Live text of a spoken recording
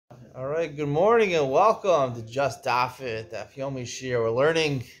All right, good morning and welcome to Just Daf It, Daf Yomi. We're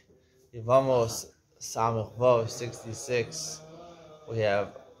learning Yevamos Samech Vov 66. We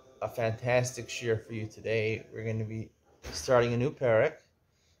have a fantastic shir for you today. We're going to be starting a new parak,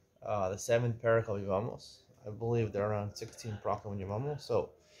 the seventh parak of Yevamos. I believe they're around 16 prakim in Yevamos. So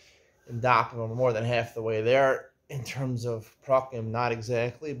in Daf, we're more than half the way there in terms of prakim, not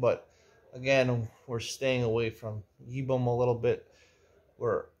exactly, but again, we're staying away from Yibam a little bit.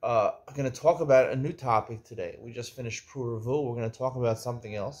 We're going to talk about a new topic today. We just finished Puravu. We're going to talk about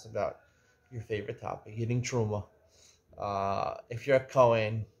something else, about your favorite topic, eating Truma. If you're a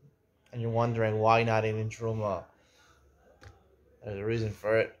Kohen and you're wondering why not eating Truma, there's a reason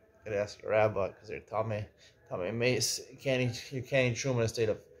for it. You could ask your rabbi, because they're Tame Mace. You can't eat Truma in a state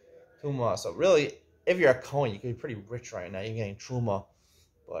of Tuma. So really, if you're a Kohen, you could be pretty rich right now. You're getting Truma,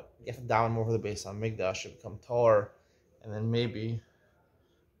 but you have to daven more for the base on Migdash. You become Torah, and then maybe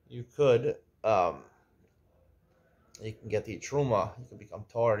you could, you can get the Truma, you can become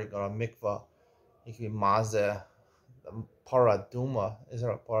Torah, you go to Mikvah, you can be Mazeh, the Paraduma. Is there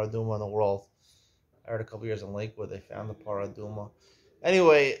a Paraduma in the world? I heard a couple years in Lakewood they found the Paraduma.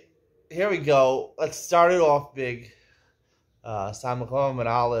 Anyway, here we go. Let's start it off big. Samachom and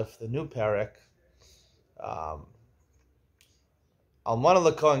Aleph, the new parak. Almana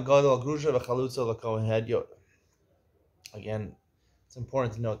l'kohen gadol, grusha v'chalutza l'kohen hedyot. Again, it's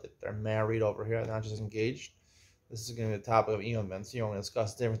important to note that they're married over here, not just engaged. This is going to be the topic of Iyom Ben Sion. We're going to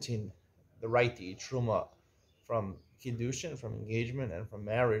discuss the difference between the right to eat Truma from Kiddushin, from engagement, and from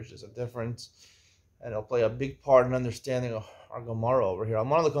marriage. There's a difference, and it'll play a big part in understanding of our Gemara over here.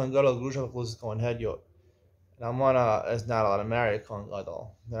 Almana l'kohen gadol, grusha v'chalutza l'kohen hedyot. And Almana is not allowed to marry a Kohen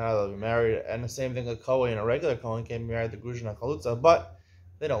Gadol. They're not allowed to be married. And the same thing, a Kohen, a regular Kohen, can be married to Grusha and Chalutza, but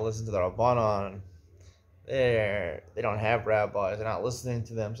they don't listen to the Rabbanon. They don't have rabbis. They're not listening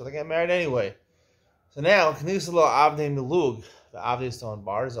to them, so they get married anyway. So now, Knisalo Avnei Milug, the Avnei Stone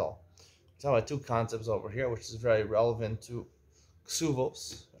Barzel. We're talking about two concepts over here, which is very relevant to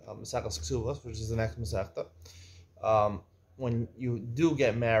Ksuvos, Mesechus Ksuvos, which is the next Mesechta. When you do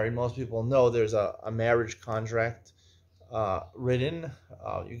get married, most people know there's a marriage contract written.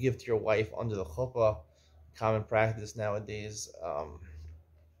 You give to your wife under the chuppah. Common practice nowadays.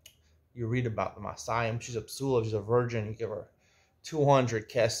 You read about the Masayim. She's a psula, she's a virgin. You give her 200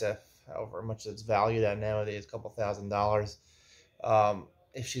 kesef, however much it's valued at nowadays, a couple $1,000.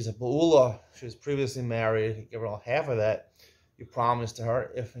 If she's a ba'ula, she was previously married, you give her half of that. You promise to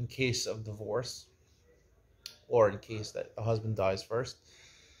her, if in case of divorce, or in case that the husband dies first,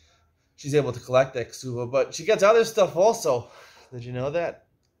 she's able to collect that ksuva. But she gets other stuff also. Did you know that?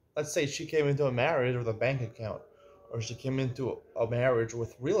 Let's say she came into a marriage with a bank account, or she came into a marriage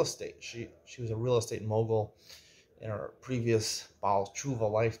with real estate. She was a real estate mogul in her previous Baal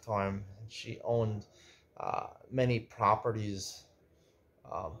Tshuva lifetime. She owned many properties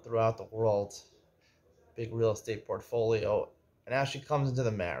throughout the world, big real estate portfolio. And now she comes into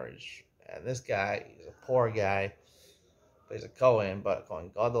the marriage. And this guy, he's a poor guy, but he's a Kohen, but Kohen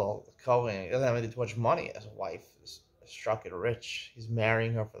Gadol, the Kohen, he doesn't have too much money. His wife is struck it rich. He's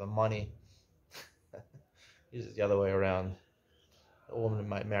marrying her for the money. Usually the other way around. A woman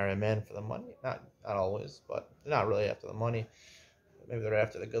might marry a man for the money. Not always, but they're not really after the money. Maybe they're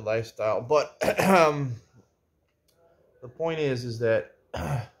after the good lifestyle. But the point is that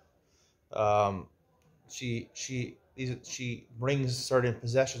she brings certain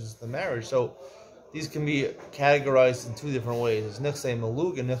possessions to the marriage. So these can be categorized in two different ways. It's Nichsei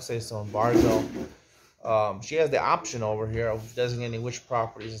Malug and Nichsei Son Barzel. She has the option over here of designating which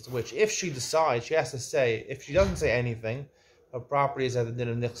properties is which. If she decides, she has to say, if she doesn't say anything, her properties have the din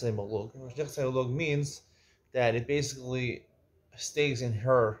of Nichsei Malug. Nichsei Malug means that it basically stays in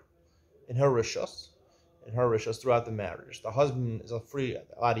her rishos throughout the marriage. The husband is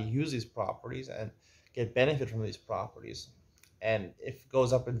allowed to use these properties and get benefit from these properties. And if it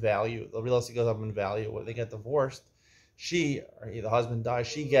goes up in value, the real estate goes up in value, or they get divorced, the husband dies,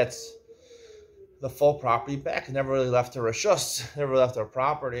 she gets the full property back. It never really left her rishus, never left her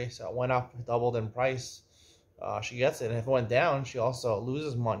property, so it went up, doubled in price. She gets it, and if it went down, she also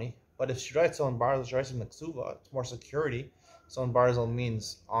loses money. But if she writes on Barzel, she writes in the Ksuva, it's more security. So on Barzel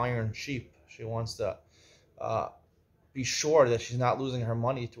means iron sheep. She wants to be sure that she's not losing her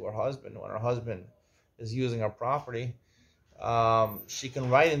money to her husband when her husband is using her property. She can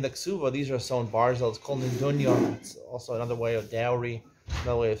write in the Ksuva, these are Son Barzel, it's called Nidunya. It's also another way of dowry,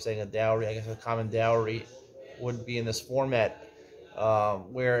 another way of saying a dowry. I guess a common dowry would be in this format,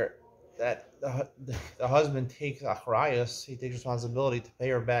 where that the husband takes achrayus, he takes responsibility to pay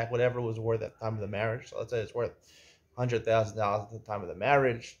her back whatever it was worth at the time of the marriage. So let's say it's worth $100,000 at the time of the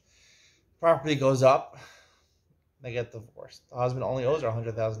marriage. Property goes up, they get divorced. The husband only owes her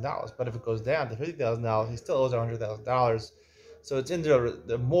 $100,000, but if it goes down to $50,000, he still owes her $100,000. So it's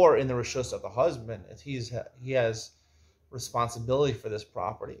more in the rishus of the husband. He has responsibility for this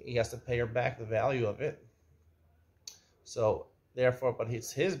property. He has to pay her back the value of it. So therefore, but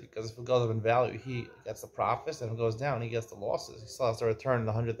it's his, because if it goes up in value, he gets the profits, and if it goes down, he gets the losses. He still has to return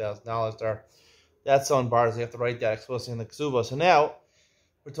the $100,000 to her. That's on bars. You have to write that explicitly in the ksuba. So now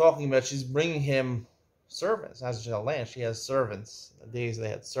we're talking about she's bringing him servants. As she has land, she has servants. In the days they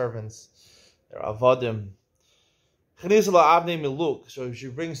had servants. They're avodim. So she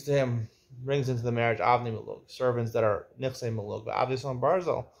brings into the marriage avnei miluk, servants that are nichsei miluk, but avnei son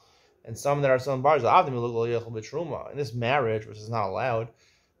barzel, and some that are son barzel. Avnei miluk lo yechol b'truma. In this marriage, which is not allowed,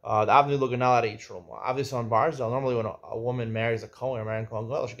 the avnei miluk are not allowed to eat truma. Avnei son barzel. Normally, when a woman marries a kohen or marries a kohen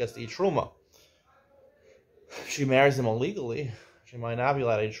gadol, she gets to eat truma. If she marries him illegally, she might not be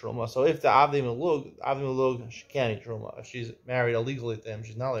allowed to eat truma. So if the avnei miluk, she can't eat truma. If she's married illegally to him,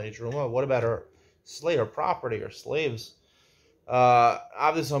 she's not allowed to eat truma. What about her slave or property or slaves?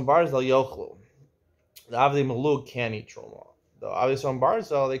 Avnei son barzel yochlu. The avnei miluk can't eat truma. The avnei son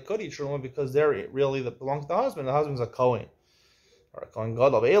barzel, they could eat truma because they're really that belong to the husband. The husband's a kohen or a kohen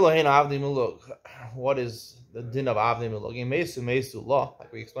gadol. Elohein avnei miluk. What is the din of avnei miluk? Mesu law.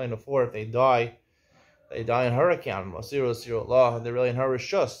 Like we explained before, if they die in her account. Masiru law. They're really in her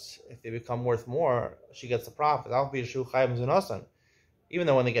rishus. If they become worth more, she gets the profit. I'll be a shu chayim zenasan. Even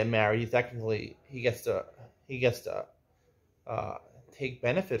though when they get married, he gets to take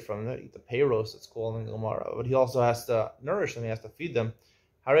benefit from it, eat the payros, it's called in Gemara. But he also has to nourish them, he has to feed them.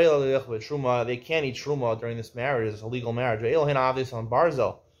 They can't eat truma during this marriage, it's a legal marriage.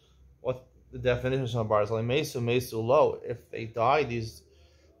 What the definition of barzel? Mesu lo. If they die, these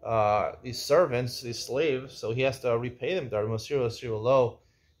servants, these slaves, so he has to repay them. If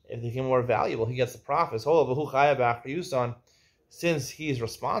they become more valuable, he gets the profits. Since he's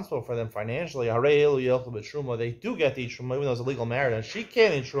responsible for them financially, they do get to eat truma, even though it's a legal marriage. And she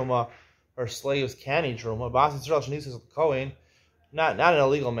can't eat truma, her slaves can eat truma. Not in a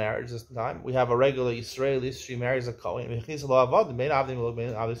legal marriage this time. We have a regular Israeli, she marries a Kohen. Since she's allowed to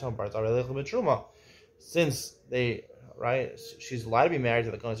be married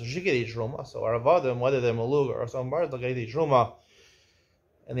to the Kohen, so she can eat truma. So our avodim, whether they're malug or some bars, they'll get to eat truma.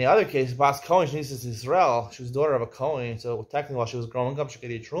 In the other case, Bas Kohen, she needs to Israel. She was daughter of a Kohen, so technically while she was growing up, she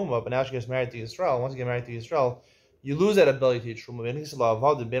could eat truma, but now she gets married to Israel. Once you get married to Israel, you lose that ability to eat truma.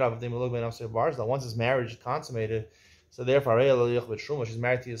 Once his marriage is consummated, so therefore, she's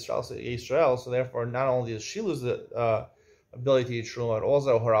married to Israel, so therefore not only does she lose the ability to eat truma, but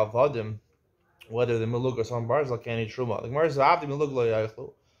also her avodim, whether the milug or some barzal, can't eat truma. The Gemara says, avdi milug lo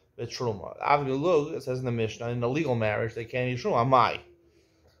yachlu b'truma. Avdi milug, it says in the Mishnah, in a legal marriage, they can't eat truma. Amai.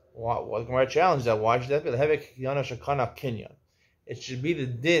 What Gemara challenge that? Why should that be? It should be the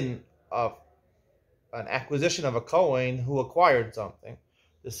din of an acquisition of a Kohen who acquired something.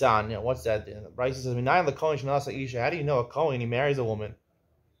 The son, what's that din? Bryce says, how do you know a Kohen, he marries a woman,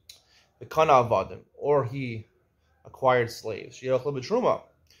 the kana avadim, or he acquired slaves? They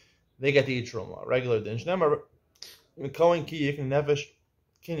get to eat truma. Regular din. Kohen ki yikin nefesh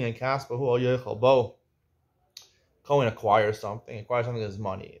kinyan kaspa hu al yechal bo. Kohen acquires something with his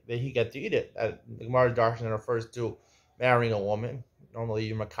money. He get to eat it. The Gemara Darshan refers to marrying a woman. Normally,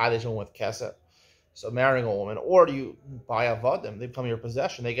 you're makadesh with kesef. So marrying a woman, or you buy avodim, they become your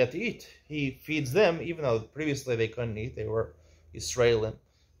possession. They get to eat. He feeds them, even though previously they couldn't eat. They were Israelim.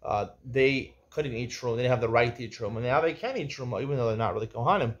 They couldn't eat truma. They didn't have the right to eat truma. And now they can eat truma, even though they're not really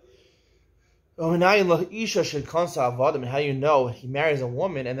kohanim. And how do you know he marries a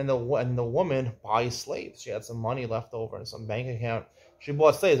woman and then the woman buys slaves? She had some money left over in some bank account. She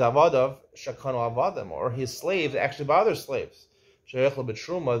bought slaves, avadav shakanu avadim, or his slaves actually buy other slaves.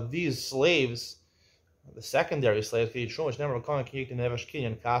 These slaves, the secondary slaves, can eat truma. Never come kinyan nevesh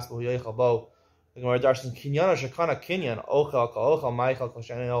kinyan kaspo yechal bo. The Gemara darshan kinyan shakana kinyan ochel ka'ochel meichel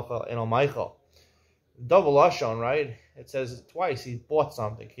k'shenin ochel eno meichel. Double lashon, right? It says twice. He bought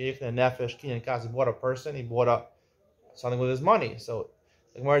something. He bought a person. He bought something with his money. So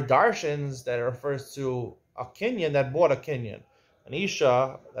the Gemara darshans that refers to a kinyan that bought a kinyan, an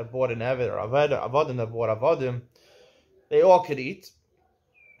isha that bought an eved, or avodim that bought avodim. They all could eat,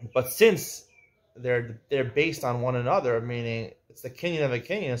 but since they're based on one another, meaning it's the kinyan of a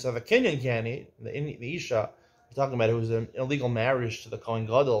kinyan, so if a kinyan can't eat, the isha we're talking about, who's an illegal marriage to the kohen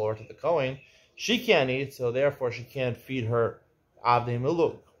gadol or to the kohen, she can't eat, so therefore she can't feed her avdei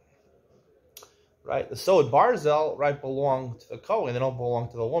miluk. Right? The sod barzel, right, belong to the kohen. They don't belong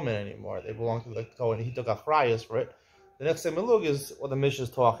to the woman anymore. They belong to the kohen. He took achrayas for it. The next miluk is what the Mishnah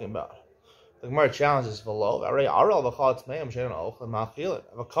is talking about. The Gemara challenges below. If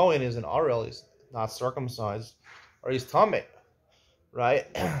a Kohen is an Arel, he's not circumcised, or he's Tameh, right?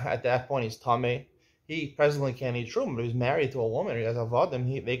 At that point, he's Tameh. He presently can't eat Truma, but he's married to a woman, he has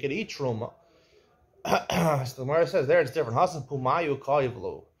Avadim, they could eat Truma. So the Gemara says there it's different. Hasan Pumayu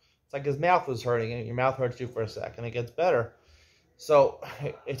Kayivlu. It's like his mouth was hurting, and your mouth hurts you for a second, it gets better. So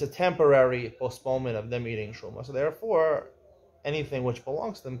it's a temporary postponement of them eating Truma. So therefore, anything which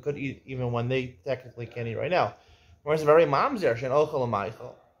belongs to them could eat even when they technically can't eat right now. Whereas very mamzer, shen ochel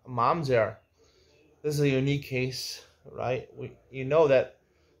amaychel. Mamzer, this is a unique case, right? You know that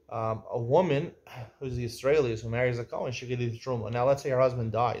a woman who's the Israelis who marries a Kohen, she could eat Truma. Now let's say her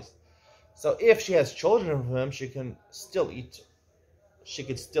husband dies. So if she has children from him, she could still eat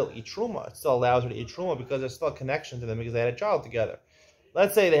Truma. It still allows her to eat Truma because there's still a connection to them because they had a child together.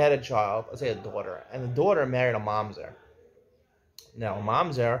 Let's say they had a child, let's say a daughter, and the daughter married a mamzer. Now, a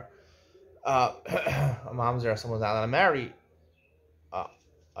mamzer, someone's not going to marry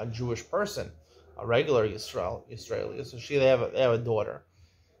a Jewish person, a regular Israeli. So they have a daughter,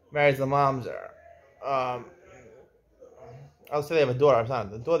 marries the mamzer. I'll say they have a daughter.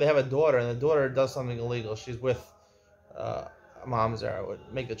 They have a daughter, and the daughter does something illegal. She's with a mamzer. I would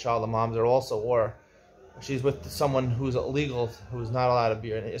make the child a mamzer also, or she's with someone who's illegal, who's not allowed to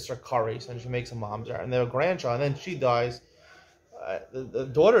be an Isra Kari, so she makes a mamzer, and they have a grandchild, and then she dies. The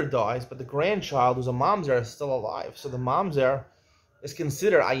daughter dies, but the grandchild, who's a mamzer, is still alive. So the mamzer is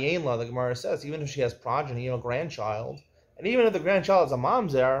considered ayin la, the Gemara says, even if she has progeny, a grandchild, and even if the grandchild is a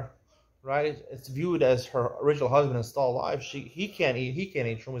mamzer, right, it's viewed as her original husband is still alive. He can't eat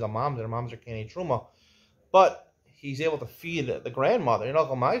truma. He's a mamzer can't eat truma, but he's able to feed the grandmother.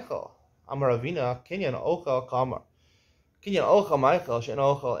 Michael, Amar Avina, Kinyan Ochel Kamar, Kinyan Ochel Michael, Shen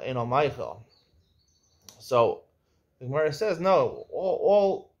Ochel Eno Michael. So the Gemara says no.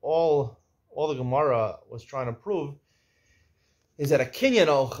 All the Gemara was trying to prove is that a kinyan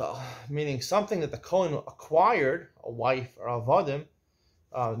ochel, meaning something that the Kohen acquired, a wife or a vadim,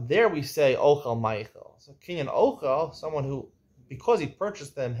 there we say ochel maichel. So kinyan ochel, someone who, because he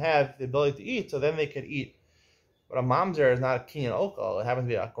purchased them, have the ability to eat, so then they could eat. But a mamzer is not a kinyan ochel. It happens to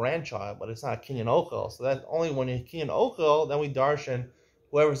be a grandchild, but it's not a kinyan ochel. So that's only when you're kinyan ochel, then we darshan,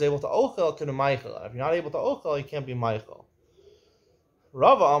 whoever's able to ochel can be maichel. If you're not able to ochel, you can't be maichel.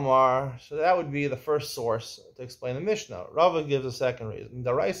 Rava Amar, so that would be the first source to explain the Mishnah. Rava gives a second reason.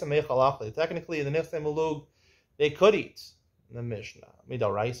 Technically, the Nifte Mulug, they could eat in the Mishnah.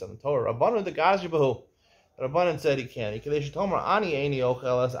 Midaraisa in the Torah. Rabbanan de Gazibahu. Rabbanan said he can't.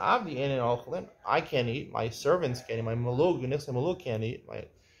 I can't eat. My servants can't eat. My Mulug, Nifte Mulug can't eat.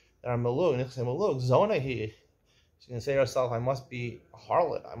 There are Mulug, Nifte Mulug. Zonahi. She's going to say to herself, I must be a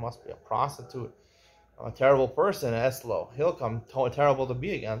harlot. I must be a prostitute. I'm a terrible person, Eslo. He'll come terrible to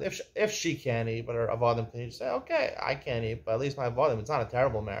be again. If she can't eat, but her avadim can eat, say, okay, I can't eat, but at least my avadim, it's not a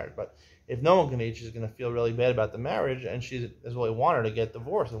terrible marriage. But if no one can eat, she's going to feel really bad about the marriage, and she doesn't really want her to get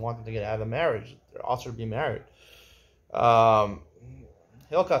divorced and want them to get out of the marriage. They're also to be married. Hilkach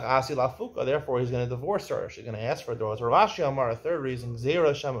asi lafuka, therefore he's going to divorce her. She's going to ask for a divorce. Rav Ashi Amar, a third reason,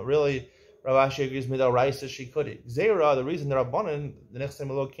 Zera Shem, really, Rav Ashi agrees, Midal Raisa, she could eat. Zera, the reason the Rabbanan, the next time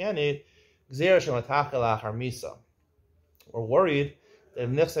we can't eat, we're worried that if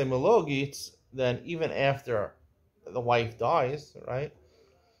Nechse Melog eats, then even after the wife dies, right,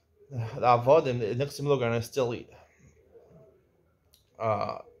 the Avodim, the Nechse Melog are going to still eat.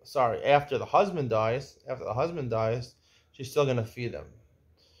 After the husband dies, she's still going to feed them.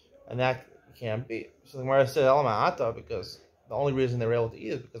 And that can't be. So the Gemara said, Elama'ata, because the only reason they were able to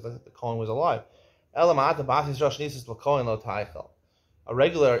eat is because the Kohen was alive. Elama'ata, B'asis Rosh Nisis L'Kohen Lo Taichel. A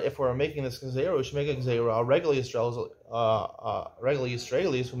regular, if we're making this gzeira, we should make a gzeira. A regular Israelis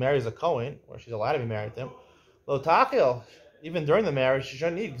who marries a Kohen, or she's allowed to be married to him, lo takil, even during the marriage, she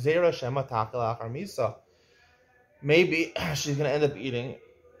shouldn't eat gzeira shema takil achar misa. Maybe she's going to end up eating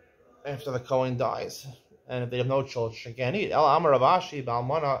after the Kohen dies, and if they have no children, she can't eat. El amar Ravashi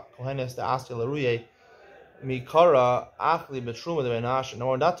ba'almana kohenes de'asti laruye mikara achli betruma de'benash. No,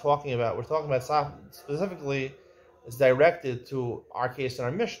 we're talking about specifically. It's directed to our case in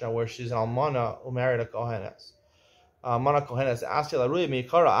our Mishnah, where she's an almana who married a kohenes. Almana kohenes asya laruya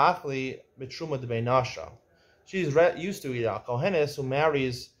mikara achli betruma debeinasha. She's used to eat a kohenes who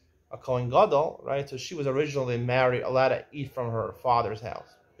marries a kohen gadol, right? So she was originally allowed to eat from her father's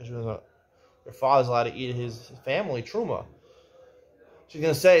house. Her father's allowed to eat his family truma. She's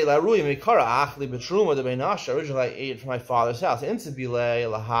going to say laruya mikara achli betruma debeinasha. Originally, I ate from my father's house. Insibile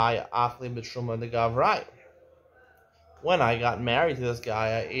lahai achli betruma degavrai. When I got married to this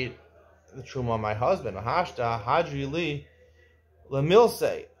guy, I ate the truma of my husband. Hashta hadri li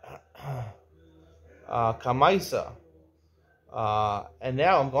lemilse. Kamaisa. And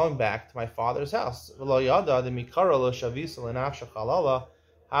now I'm going back to my father's house.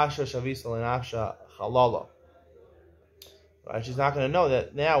 Right? She's not going to know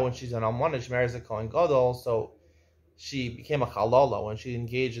that now when she's an almana, she marries a Kohen Gadol, so she became a halala when she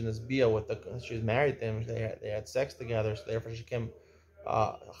engaged in this bia with she was married to him. They had sex together, so therefore she became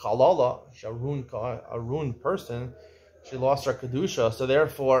halala. She's a ruined person. She lost her kedusha, so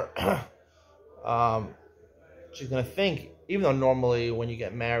therefore she's going to think, even though normally when you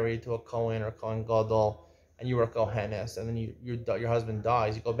get married to a Kohen or Kohen Gadol and you were a Kohenes, and then your husband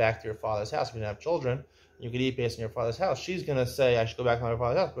dies, you go back to your father's house. If you didn't have children, you could eat based on your father's house. She's going to say, I should go back to my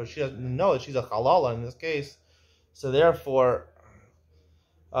father's house, but she doesn't know that she's a halala in this case. So therefore,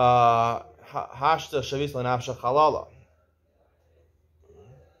 hashta shavis lenafsha halala.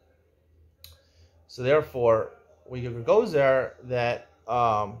 So therefore, when it goes there, that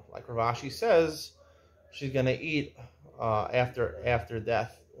like Rav Ashi says, she's going to eat after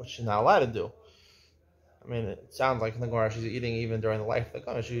death, which she's not allowed to do. I mean, it sounds like in the Gemara she's eating even during the life of the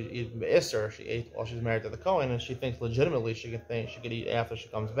Kohen. She eat Isser. She ate while she's married to the Kohen, and she thinks legitimately she could eat after she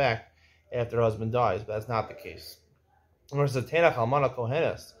comes back, after her husband dies. But that's not the case. Versus Tenach Almana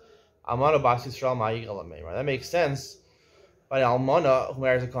Kohenes, Almana Bas Yisrael Ma'igal Amei. Right? That makes sense. By Almana who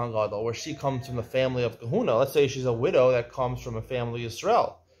marries a Kohen Gadol, where she comes from the family of Kahuna. Let's say she's a widow that comes from a family of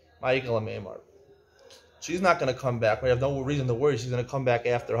Yisrael. Ma'igal Amei. She's not going to come back. We have no reason to worry. She's going to come back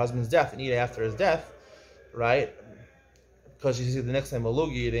after her husband's death and eat after his death. Right, because she's the next time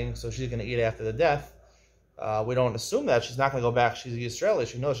Malug eating, so she's going to eat after the death. We don't assume that she's not going to go back. She's Israeli.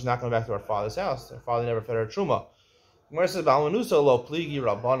 She knows she's not going back to her father's house. Her father never fed her truma. Gemara says, "Ba'almanusa lo pligi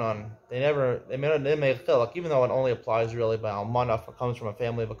rabbanon." They made chiluk, even though it only applies really by almana if it comes from a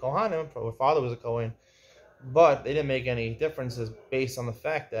family of a kohanim. Her father was a kohen, but they didn't make any differences based on the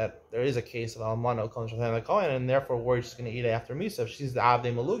fact that there is a case of almana who comes from a family of a kohen, and therefore worried she's going to eat after misa. If she's the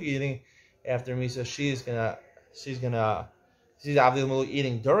avdei Malug eating after Misa, she's obviously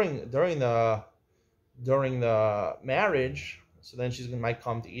eating during the marriage, so then might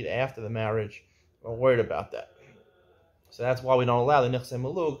come to eat after the marriage. We're worried about that, so that's why we don't allow the nichsei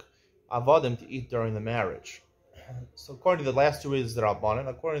malug avodim to eat during the marriage. So according to the last two reasons that are abundant,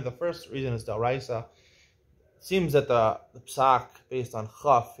 according to the first reason is daraisa. It seems that the psak based on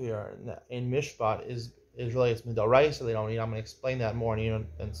chaf here in mishpat is really it's midaraisa. They don't need. I'm going to explain that more in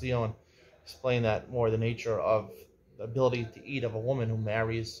Zion. Explain that more, the nature of the ability to eat of a woman who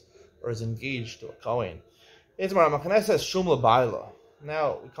marries or is engaged to a Kohen. It's more Machane says Shum Labaila.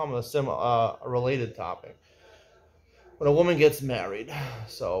 Now we come to a related topic. When a woman gets married,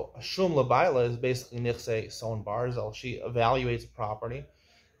 so a Shum Labaila is basically Nichse Son Barzel. She evaluates a property.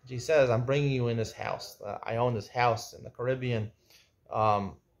 She says, I'm bringing you in this house. I own this house in the Caribbean.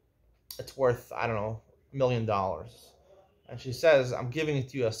 It's worth, I don't know, $1 million. And she says, I'm giving it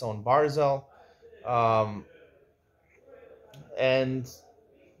to you as Son Barzel. And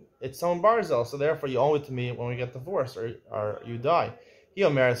it's Son Barzel, so therefore you owe it to me when we get divorced or you die. He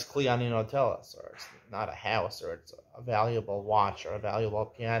omeres Kli Ani Notelas, or it's not a house, or it's a valuable watch, or a valuable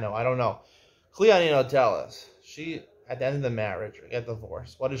piano. I don't know. Kli Ani Notelas. She, at the end of the marriage, or get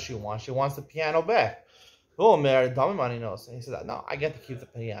divorced, what does she want? She wants the piano back. And he said, no, I get to keep the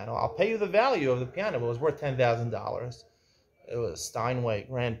piano. I'll pay you the value of the piano. It was worth $10,000. It was Steinway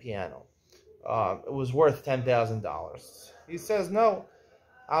grand piano. It was worth $10,000. He says, no,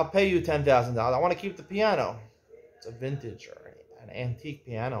 I'll pay you $10,000. I want to keep the piano. It's a vintage or an antique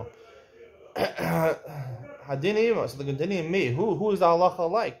piano. Hadini, so the Hadini me, who is the halacha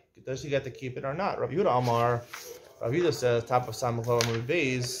like? Does she get to keep it or not? Rav Yehuda Amar, Rav Yehuda says, top of Samachol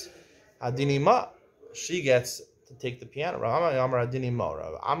Mubez, Hadini ma, she gets to take the piano. Rav Amar Hadini ma.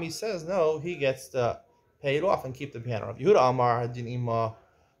 Rav Ami says, no, he gets to pay it off and keep the piano. Rav Yehuda Amar Hadini ma,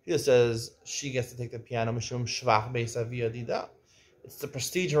 he says she gets to take the piano. Mishum shvach beis avia dida. It's the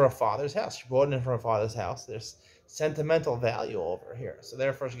prestige of her father's house. She brought it in from her father's house. There's sentimental value over here, so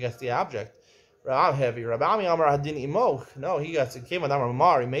therefore she gets the object. Rabami Amar Hadin Imo. No, he got to came with Amar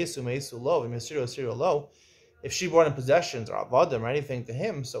Mari Mesu Lo Mesiru Lo. If she brought in possessions or avadim or anything to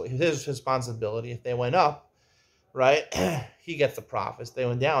him, so his responsibility. If they went up, right, he gets the profits. If they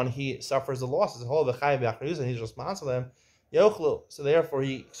went down, he suffers the losses. Whole the Chayav Yachruz, and he's responsible for them. Yochlu. So therefore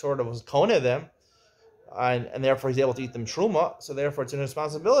he sort of was kone them, and therefore he's able to eat them truma. So therefore it's a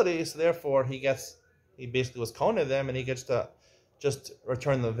responsibility. So therefore he basically was kone them, and he gets to just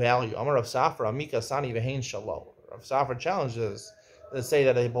return the value. Amar Rav Safra, Amika Sani Vehain Shalom. Rav Safra challenges to say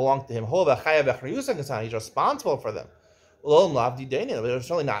that they belong to him. He's responsible for them. But it's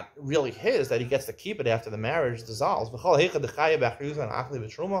really not really his, that he gets to keep it after the marriage dissolves.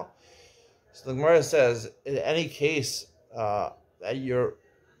 So the Gemara says, in any case that you're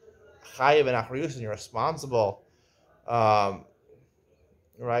chayiv and achriyus and you're responsible, right?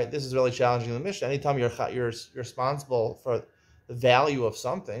 This is really challenging in the Mishnah. Anytime you're responsible for the value of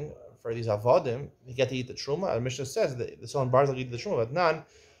something, for these avodim, you get to eat the truma. The Mishnah says that the son bars will eat the truma, but none.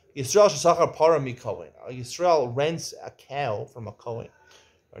 Yisrael shesachar para mikohen. Yisrael rents a cow from a kohen.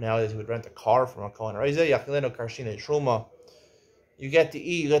 Or nowadays he would rent a car from a kohen. You get to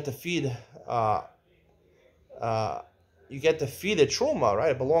eat. You get to feed. You get to feed a truma,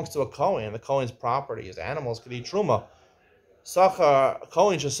 right? It belongs to a kohen. The kohen's property. His animals could eat truma. Sachar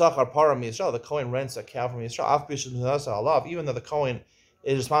kohen shesachar para Yisrael. The kohen rents a cow from Yisrael. Even though the kohen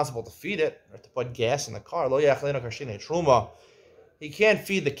is responsible to feed it or to put gas in the car. Lo yachlenu karshine truma. He can't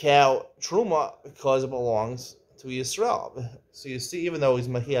feed the cow truma because it belongs to Yisrael. So you see, even though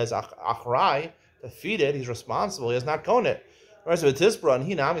he has achrai to feed it, he's responsible. He has not kohen it. When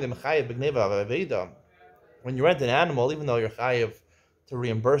you rent an animal, even though you're chayiv to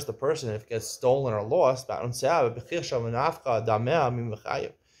reimburse the person if it gets stolen or lost,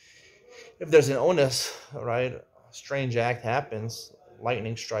 if there's an onus, right, a strange act happens,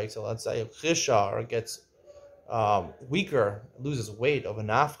 lightning strikes, so let's say a chisha, or it gets weaker, loses weight of a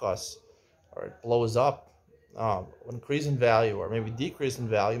nafkas, or it blows up, increase in value, or maybe decrease in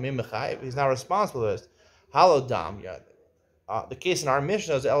value, he's not responsible for this. Halodam, the case in our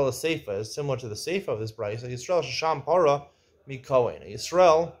Mishnah is El Seifa, is similar to the Seifa of this brayso. Yisrael sham para mikohen.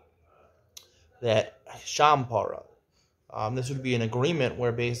 Yisrael that sham para. This would be an agreement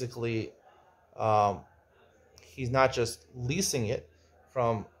where basically he's not just leasing it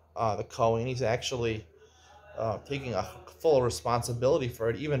from the kohen, he's actually taking a full responsibility for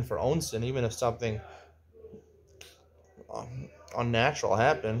it, even for own sin, even if something unnatural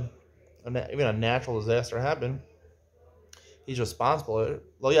happened, even a natural disaster happened, he's responsible.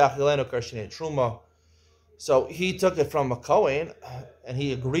 So he took it from a kohen, and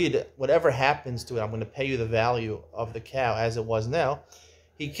he agreed, whatever happens to it, I'm going to pay you the value of the cow as it was now.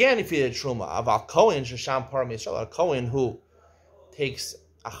 He can't feed it truma. Aval kohen shesham par Yisrael, a kohen who takes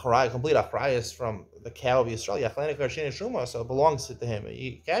complete achrayus from the cow of Yisrael, so it belongs to him.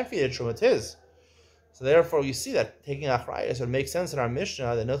 He can't feed it truma, it's his. So therefore, you see that taking achrayus would make sense in our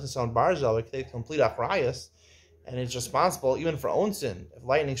Mishnah that Nilchus on Barzel would take complete achrayus, and it's responsible even for own sin. If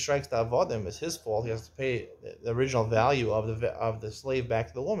lightning strikes the avodim, it's his fault. He has to pay the original value of the slave back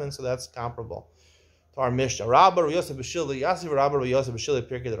to the woman. So that's comparable to our Mishnah. Rabbi Yosef B'Shili Yosef Rabbi Yosef B'Shili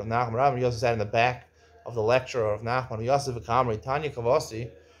Pirkei of Nachman. Rabbi Yosef sat in the back of the lecture of Nachman. Yosef V'Kamri Tanya Kavasi,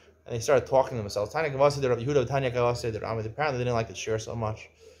 and they started talking to themselves. Tanya Kavasi, the Rabbi Yehuda, Tanya Kavasi, the Rami. Apparently, they didn't like the shir so much.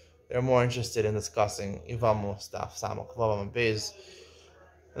 They're more interested in discussing Yevamos stuff, Samach Vavam and Bez.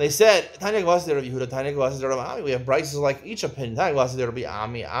 And they said, Tanya Gvasi de Rabbi Yehuda, Tanya Gvasi de Rabbi Ami. We have brises like each opinion. Tanya Gvasi de Rabbi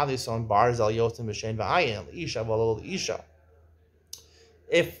Ami, Avison Barzel Yotim B'Shein V'Ayin Isha V'Alol Isha.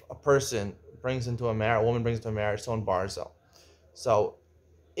 If a person brings into a marriage, a woman brings into a marriage, son Barzel. So,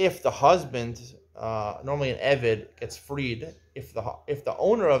 if the husband, normally an eved, gets freed, if the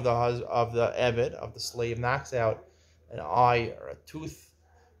owner of the eved, of the slave, knocks out an eye or a tooth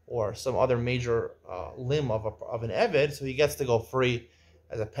or some other major limb of an eved, so he gets to go free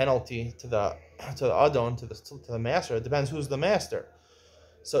as a penalty to the adon, to the master. It depends who's the master.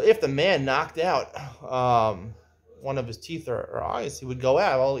 So if the man knocked out one of his teeth or eyes, he would go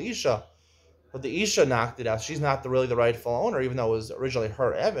out. Well, Isha, but the Isha knocked it out. She's not really the rightful owner, even though it was originally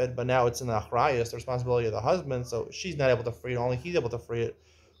her eved, but now it's in the achrayus, the responsibility of the husband. So she's not able to free it. Only he's able to free it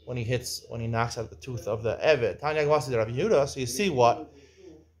when he knocks out the tooth of the eved. Tanya Gvasi de Rabbi Yehuda. So you see what?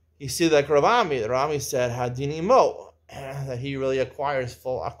 You see like Rav Ami. The Rami said, Hadini Mo, that he really acquires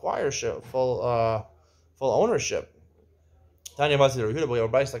full acquireship, full ownership. Tanya Gvasi de Rabbi Yehuda, but your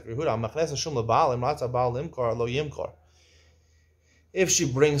advice like Yehuda, Machnes Shum LeBaal Imratza Baal Limkor Lo Yimkor. If she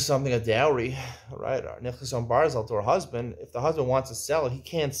brings something, a dowry, right, or nechus on barzel to her husband, if the husband wants to sell it, he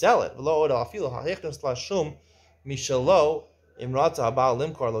can't sell it.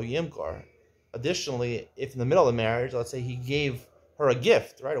 Additionally, if in the middle of the marriage, let's say he gave her a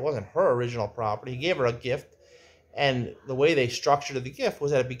gift, right, it wasn't her original property, he gave her a gift, and the way they structured the gift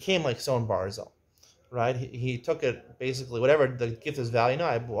was that it became like son barzel, right? He took it, basically, whatever the gift is value now,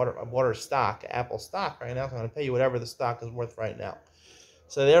 I bought her stock, Apple stock right now, so I'm going to pay you whatever the stock is worth right now.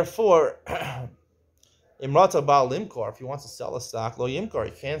 So therefore, Imrata Baal Limkor, if he wants to sell the stock, Lo Yimkor,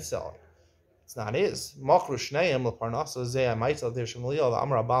 he can't sell it. It's not his.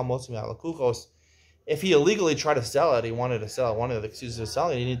 If he illegally tried to sell it, he wanted to sell it, one of the excuses of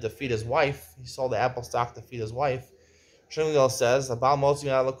selling it, he needed to feed his wife. He sold the Apple stock to feed his wife. Shmuel says,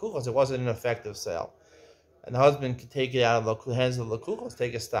 it wasn't an effective sale. and the husband could take it out of the hands of the kukos,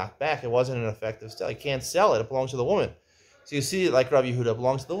 take his stock back. It wasn't an effective sale. He can't sell it. It belongs to the woman. So you see, like Rav Yehuda, it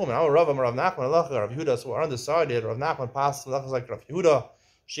belongs to the woman. I'm a Rav Nachman, Rav Yehuda, so we're undecided. Rav Nachman passes like Rav Yehuda.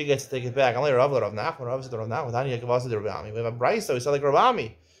 She gets to take it back. I'm like Rav Nachman, Rav Nachman, Tanya Gavasi de Rabami. We have a Brisa, we said like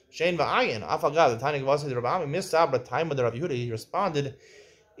Rabami. Shane Va'ayin, Afagad, the Tanya Gavasi de Rabami, Misab, the time of the Rav Yehuda, he responded,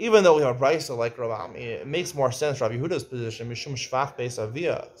 even though we have a Brisa like Rabami, it makes more sense, Rav Yehuda's position, Mishum Shvach Beis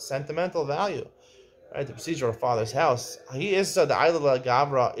Avia, sentimental value. Right, the procedure of father's house. He is the Ayla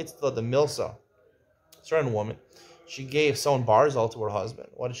Gavra, it's the Milsa. Certain woman. She gave sewn barzal to her husband.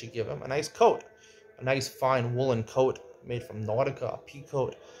 What did she give him? A nice coat. A nice fine woolen coat made from Nautica, a pea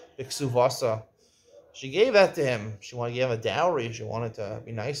coat, Biksuvasa. She gave that to him. She wanted to give him a dowry. She wanted to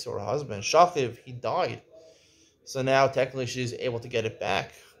be nice to her husband. Shachiv, he died. So now technically she's able to get it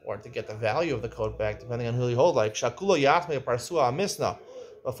back, or to get the value of the coat back, depending on who you hold. Like Shakula Yachme Parsua Misna.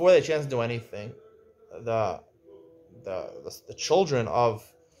 Before they chance to do anything, the children of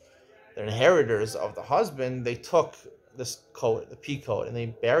the inheritors of the husband, they took this coat, the pea coat, and they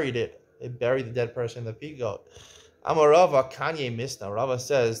buried it. They buried the dead person in the pea coat. Amarava Kanye Misna. Rava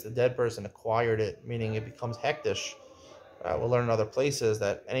says the dead person acquired it, meaning it becomes hektish. We'll learn in other places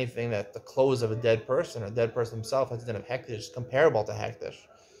that anything that the clothes of a dead person or the dead person himself has done of hektish is comparable to hektish,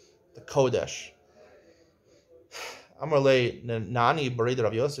 the kodesh. Amarle Nani Barida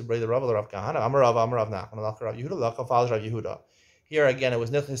Rav Yosef, Barida Rav Rav Kahana, Amarav Nachman, Rav Yehuda, Laka Father Rav Yehuda. Here again, it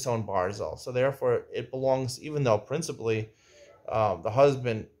was Nichlis on Barzal, so therefore it belongs. Even though principally the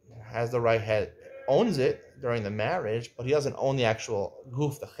husband has the right, owns it during the marriage, but he doesn't own the actual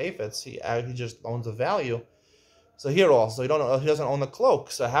goof, the chayfetz. He just owns the value. So here also, he doesn't own the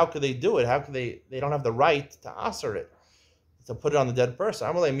cloak. So how could they do it? How could they? They don't have the right to aser it, to put it on the dead person.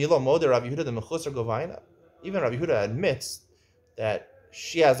 Amalei Milo Moder Rav Yehuda the Mechusar Govaina. Even Rav Yehuda admits that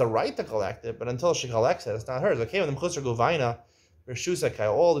she has the right to collect it, but until she collects it, it's not hers. Okay, with the Mechusar Govaina,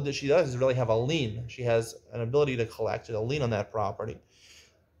 all that she does is really have a lien. She has an ability to collect it, a lien on that property.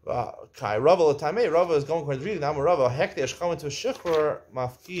 Kai Rava Latame, Rava is going to read now. Rava Hekdesh coming to Shechur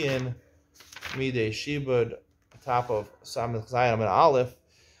Mafkiin Midei Shibud, top of Samach Zayin and Aleph.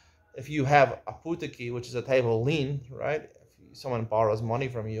 If you have a putaki, which is a type of lien, right? If someone borrows money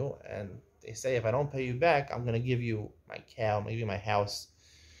from you and they say, if I don't pay you back, I'm going to give you my cow, I'm going to give you my house,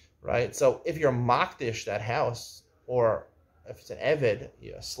 right? So if you're makdish that house, or if it's an eved,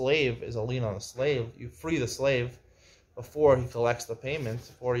 a slave is a lien on a slave, you free the slave before he collects the payments,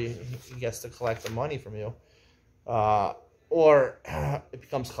 before he gets to collect the money from you. Or it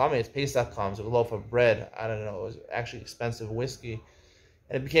becomes chametz, Pesach comes with a loaf of bread, I don't know, it was actually expensive whiskey,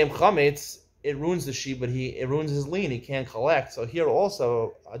 and it became chametz, it ruins the sheep, but it ruins his lien, he can't collect. So here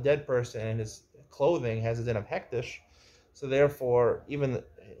also, a dead person and his clothing has a din of hektish, so therefore, even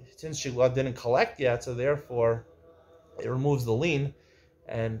since she didn't collect yet, so therefore, it removes the lien,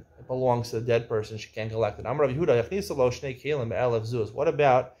 and it belongs to the dead person. She can't collect it. What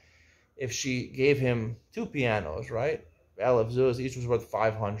about if she gave him 2 pianos, right? Each was worth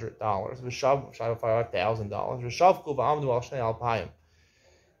 $500. $5,000.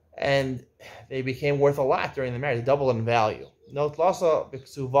 And they became worth a lot during the marriage. They doubled in value.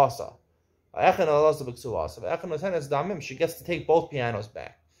 She gets to take both pianos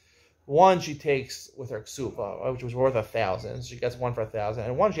back. One she takes with her ksuva, which was worth 1,000. She gets one for 1,000,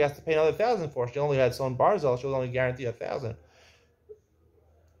 and one she has to pay another 1,000 for. She only had sewn barzal. She was only guaranteed 1,000.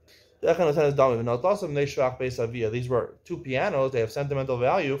 These were 2 pianos. They have sentimental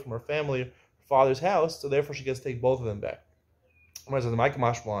value from her family, her father's house. So therefore, she gets to take both of them back. We just learned the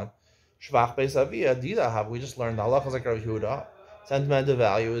halachas like Rav Yehuda. Sentimental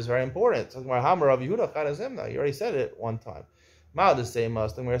value is very important. You already said it one time. Ma'al the same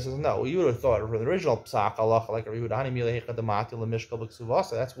Muslim where it says no. You would have thought for the original psak halacha like Rav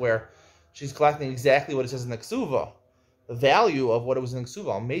Yehuda. That's where she's collecting exactly what it says in the ksuva, the value of what it was in the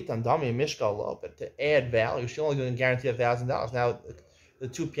ksuva. Meitan dami mishkal, but to add value, she only going to guarantee $1,000. Now the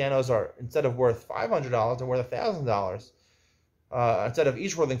 2 pianos are, instead of worth $500, they're worth $1,000. Instead of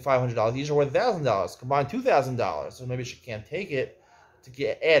each worth $500, each are worth $1,000. Combined $2,000. So maybe she can't take it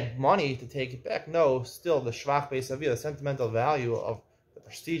to add money to take it back. No, still the shvach beis avia, the sentimental value of the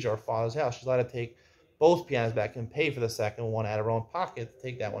prestige of her father's house. She's allowed to take both pianos back and pay for the second one out of her own pocket to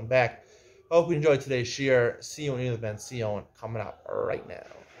take that one back. Hope you enjoyed today's shir. See you in the Ben Sion coming up right now.